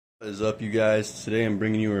What is up, you guys? Today I'm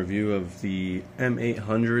bringing you a review of the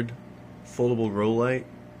M800 foldable grow light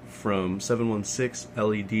from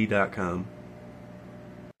 716led.com.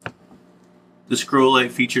 This grow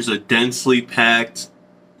light features a densely packed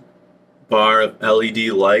bar of LED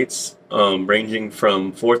lights ranging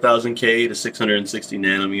from 4000K to 660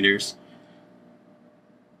 nanometers.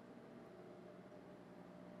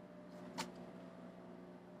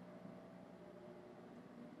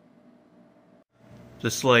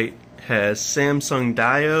 This light has Samsung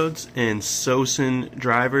diodes and SOSIN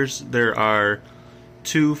drivers. There are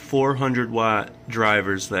two 400-watt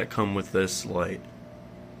drivers that come with this light.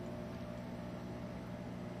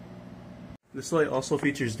 This light also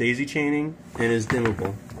features daisy chaining and is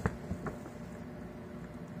dimmable.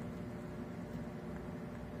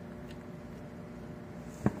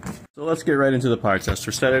 So let's get right into the parts test.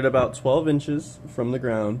 We're set at about 12 inches from the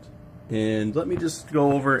ground, and let me just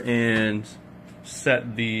go over and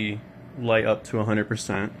set the light up to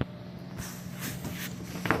 100%.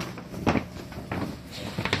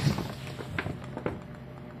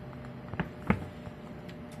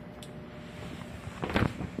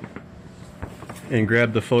 And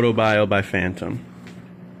grab the Foldable by Phantom.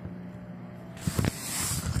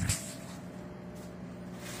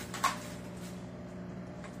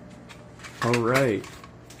 Alright.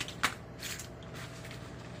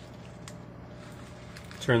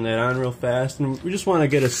 Turn that on real fast, and we just want to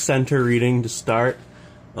get a center reading to start.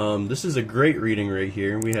 This is a great reading right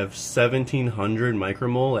here. We have 1700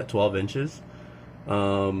 micromole at 12 inches.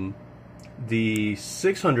 The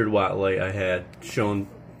 600 watt light I had shown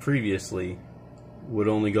previously would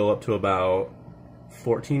only go up to about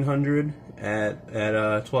 1400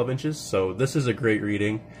 at 12 inches, so this is a great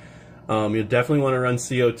reading. You'll definitely want to run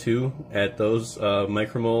CO2 at those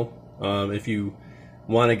micromole if you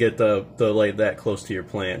want to get the light that close to your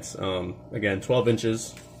plants. Again, 12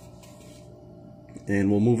 inches,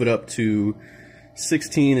 and we'll move it up to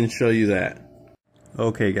 16 and show you that.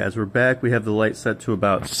 Okay guys, we're back. We have the light set to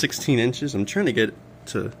about 16 inches. I'm trying to get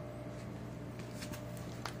to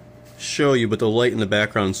show you, but the light in the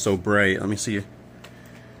background is so bright. Let me see.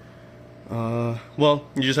 Well,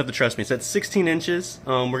 you just have to trust me. It's at 16 inches.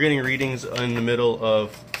 We're getting readings in the middle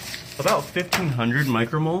of about 1500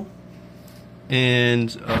 micromole.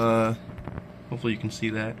 And hopefully you can see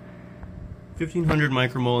that. 1500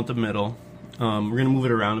 micromole at the middle. We're going to move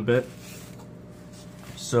it around a bit.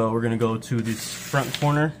 So we're going to go to this front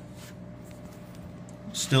corner.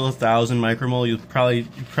 Still 1000 micromole. You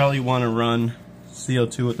probably want to run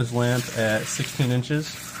CO2 with this lamp at 16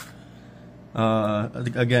 inches.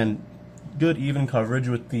 Again, good even coverage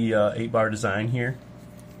with the 8-bar design here.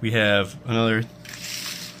 We have another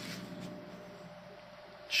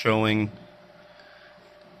showing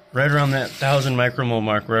right around that 1000 micromole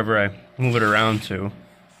mark wherever I move it around to.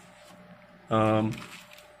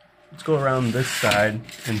 Let's go around this side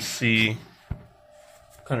and see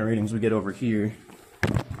what kind of readings we get over here.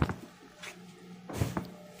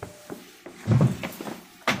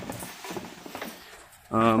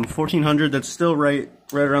 Um, 1400, that's still right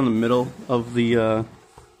around the middle of the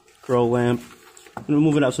grow lamp. I'm going to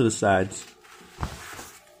move it out to the sides.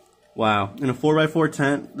 Wow, in a 4x4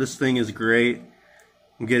 tent, this thing is great.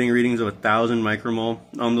 I'm getting readings of 1000 micromole.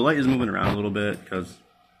 The light is moving around a little bit because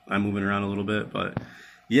I'm moving around a little bit, but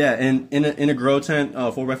yeah, in a grow tent,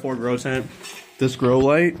 4x4 grow tent, this grow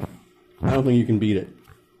light, I don't think you can beat it.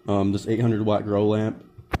 This 800 watt grow lamp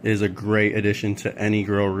is a great addition to any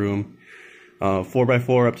grow room.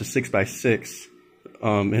 4x4 up to 6x6,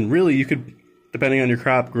 and really you could, depending on your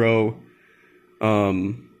crop, grow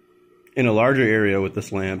in a larger area with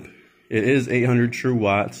this lamp. It is 800 true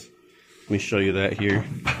watts. Let me show you that here.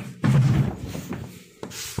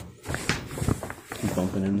 I'm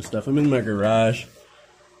bumping into stuff. I'm in my garage.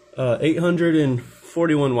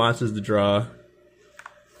 841 watts is the draw,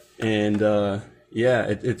 and yeah,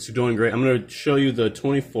 it's doing great. I'm going to show you the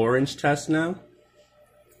 24-inch test now.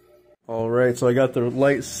 Alright, so I got the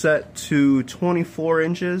light set to 24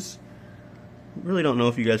 inches. Really don't know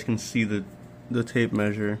if you guys can see the tape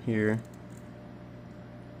measure here.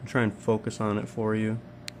 I'll try and focus on it for you.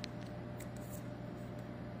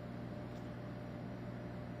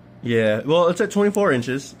 Yeah, well, it's at 24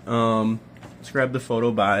 inches. Let's grab the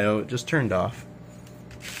Foldable. It just turned off.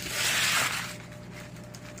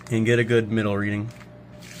 And get a good middle reading.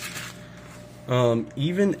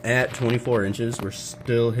 Even at 24 inches, we're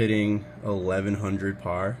still hitting 1100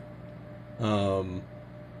 par.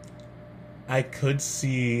 I could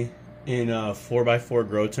see in a 4x4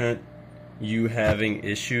 grow tent you having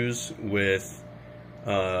issues with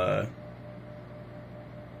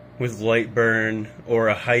light burn or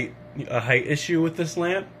a height issue with this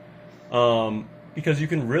lamp. because you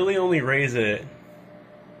can really only raise it,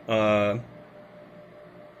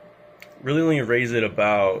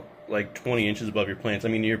 about like 20 inches above your plants. I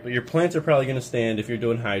mean, your plants are probably going to stand, if you're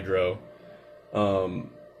doing hydro,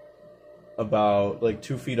 about like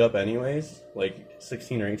 2 feet up anyways, like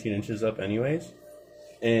 16 or 18 inches up anyways.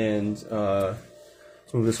 And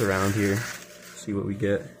let's move this around here, see what we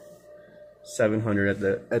get. 700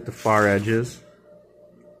 at the far edges,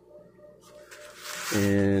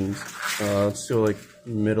 and let's do like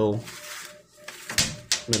middle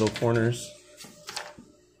corners.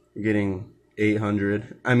 You're getting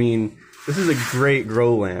 800. I mean, this is a great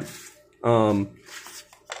grow lamp.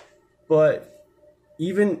 But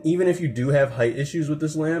even if you do have height issues with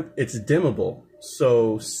this lamp, it's dimmable.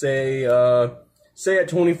 So say at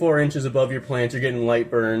 24 inches above your plants, you're getting light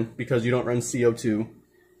burn because you don't run CO2,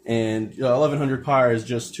 and 1100 par is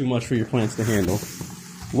just too much for your plants to handle.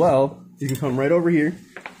 Well, you can come right over here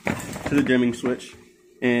to the dimming switch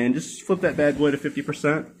and just flip that bad boy to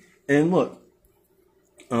 50%, and look,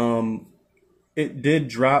 it did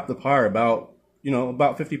drop the par about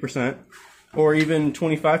 50%, or even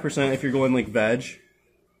 25% if you're going like veg.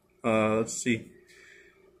 Let's see,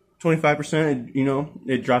 25%,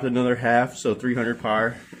 it dropped another half, so 300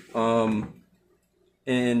 par.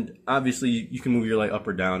 And obviously you can move your light up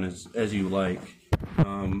or down as you like.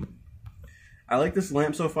 I like this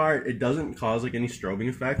lamp so far. It doesn't cause like any strobing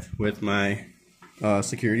effect with my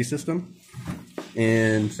security system,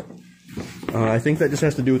 and I think that just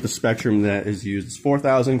has to do with the spectrum that is used. It's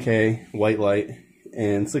 4000K white light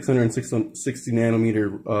and 660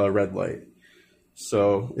 nanometer red light.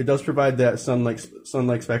 So it does provide that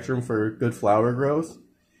sun-like spectrum for good flower growth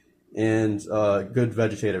and good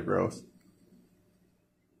vegetative growth.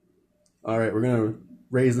 All right, we're gonna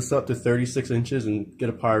raise this up to 36 inches and get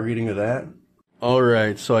a par reading of that. All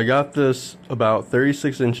right, so I got this about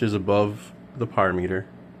 36 inches above the par meter,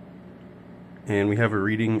 and we have a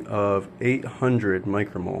reading of 800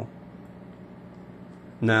 micromole.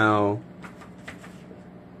 Now,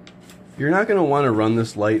 you're not going to want to run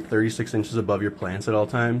this light 36 inches above your plants at all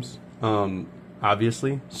times,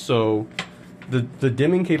 obviously. So the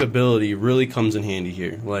dimming capability really comes in handy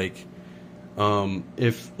here. Like,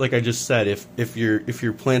 like I just said, if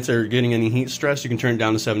your plants are getting any heat stress, you can turn it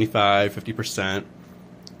down to 75, 50%,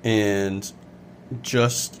 and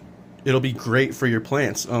it'll be great for your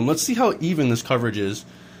plants. Let's see how even this coverage is.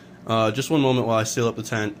 Just one moment while I seal up the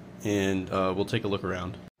tent, and we'll take a look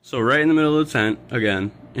around. So right in the middle of the tent again,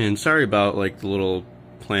 and sorry about like the little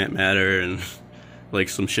plant matter and like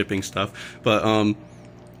some shipping stuff, but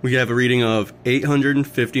we have a reading of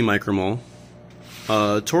 850 micromole.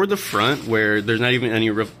 Toward the front, where there's not even any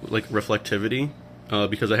reflectivity,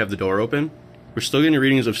 because I have the door open, we're still getting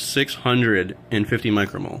readings of 650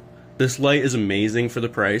 micromole. This light is amazing for the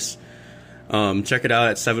price. Check it out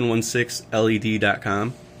at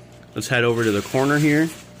 716led.com. Let's head over to the corner here.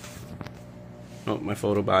 Oh, my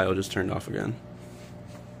photo bio just turned off again.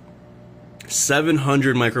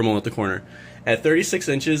 700 micromole at the corner. At 36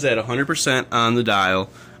 inches at 100% on the dial,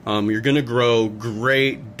 you're going to grow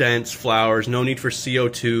great, dense flowers. No need for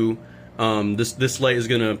CO2. This light is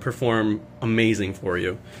going to perform amazing for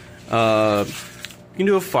you. You can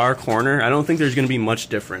do a far corner. I don't think there's going to be much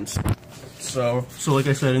difference. So like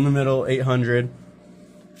I said, in the middle,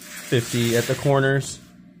 850 at the corners.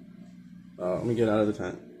 Let me get out of the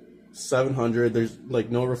tent. 700. There's like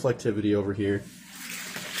no reflectivity over here.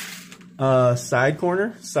 Side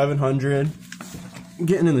corner, 700. I'm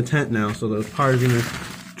getting in the tent now, so the par is gonna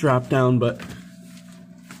drop down. But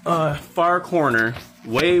far corner,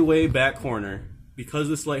 way back corner, because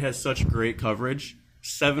this light has such great coverage,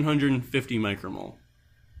 750 micromole.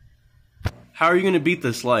 How are you gonna beat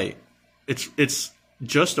this light? It's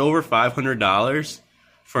just over $500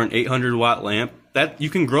 for an 800 watt lamp. That you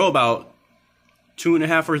can grow about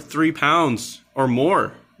 2.5 or 3 pounds or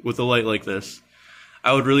more with a light like this.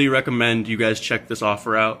 I would really recommend you guys check this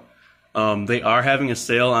offer out. They are having a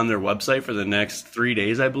sale on their website for the next 3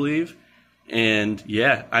 days, I believe. And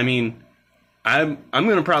yeah, I mean, I'm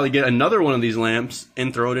gonna probably get another one of these lamps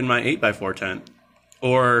and throw it in my 8x4 tent,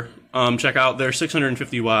 or check out their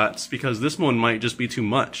 650 watts, because this one might just be too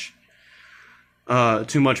much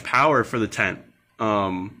power for the tent.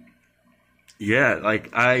 Yeah, like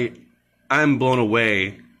I'm blown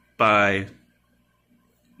away by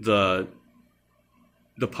the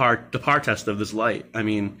par test of this light. I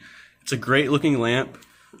mean, it's a great looking lamp.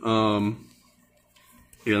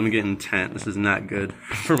 Here, let me get in the tent. This is not good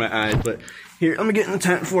for my eyes, but here, let me get in the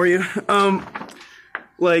tent for you.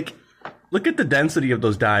 Like, look at the density of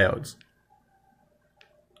those diodes.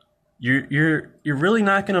 You're really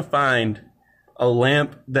not gonna find a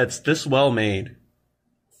lamp that's this well made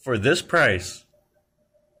for this price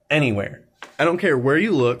anywhere. I don't care where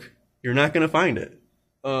you look, you're not going to find it.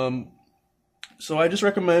 So I just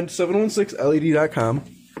recommend 716led.com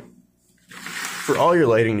for all your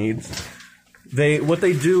lighting needs. What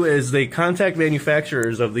they do is they contact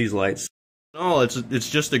manufacturers of these lights. No, it's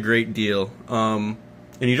just a great deal. And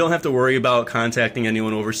you don't have to worry about contacting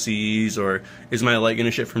anyone overseas or is my light going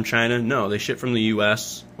to ship from China? No, they ship from the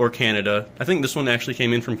US or Canada. I think this one actually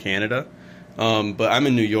came in from Canada. But I'm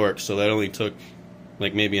in New York, so that only took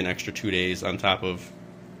like maybe an extra 2 days on top of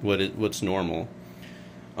what's normal.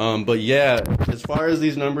 But yeah, as far as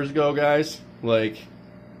these numbers go, guys, like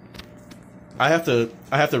I have to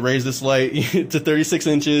raise this light to 36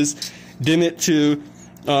 inches, dim it to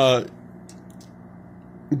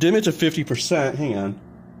 50%. Hang on.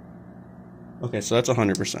 Okay, so that's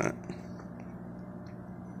 100%.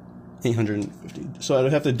 850. So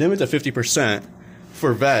I'd have to dim it to 50%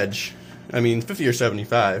 for veg. I mean, 50 or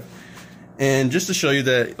 75. And just to show you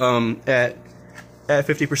that at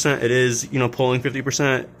 50%, it is, pulling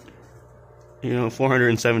 50%,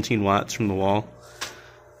 417 watts from the wall.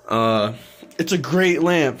 It's a great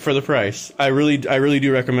lamp for the price. I really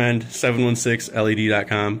do recommend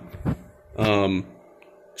 716led.com.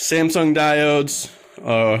 Samsung diodes,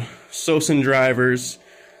 SOSIN drivers,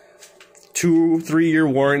 2-3 year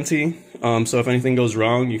warranty. So if anything goes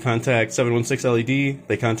wrong, you contact 716LED,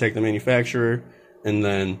 they contact the manufacturer, and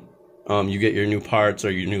then you get your new parts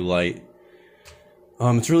or your new light.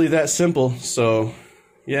 It's really that simple. So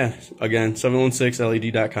yeah, again,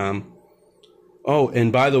 716led.com. Oh,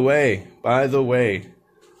 and by the way,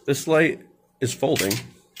 this light is folding,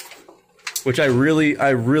 which I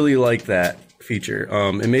really like that feature.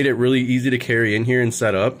 It made it really easy to carry in here and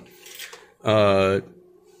set up.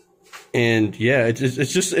 And yeah,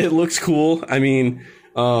 it looks cool. I mean,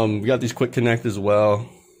 we got these quick connect as well.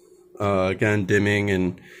 Again, dimming,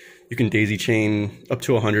 and you can daisy chain up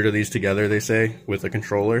to 100 of these together, they say, with a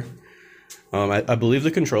controller. I believe the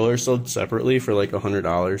controller is sold separately for like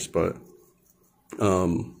 $100, but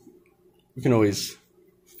you can always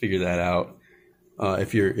figure that out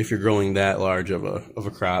if you're growing that large of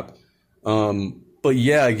a crop. But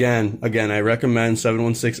yeah, again, I recommend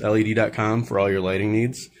 716led.com for all your lighting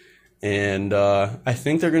needs. And I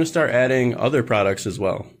think they're going to start adding other products as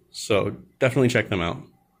well. So definitely check them out.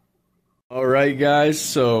 All right, guys.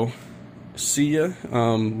 So see ya.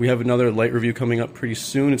 We have another light review coming up pretty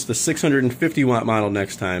soon. It's the 650 watt model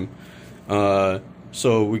next time.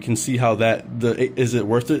 So we can see how is it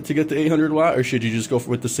worth it to get the 800 watt, or should you just go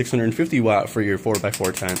with the 650 watt for your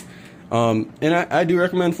 4x4 tent? And I do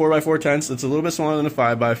recommend 4x4 tents. It's a little bit smaller than a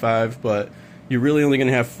 5x5, but you're really only going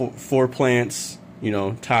to have four plants,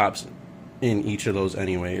 tops in each of those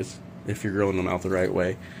anyways, if you're growing them out the right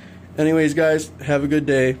way. Anyways, guys, have a good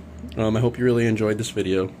day. I hope you really enjoyed this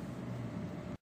video.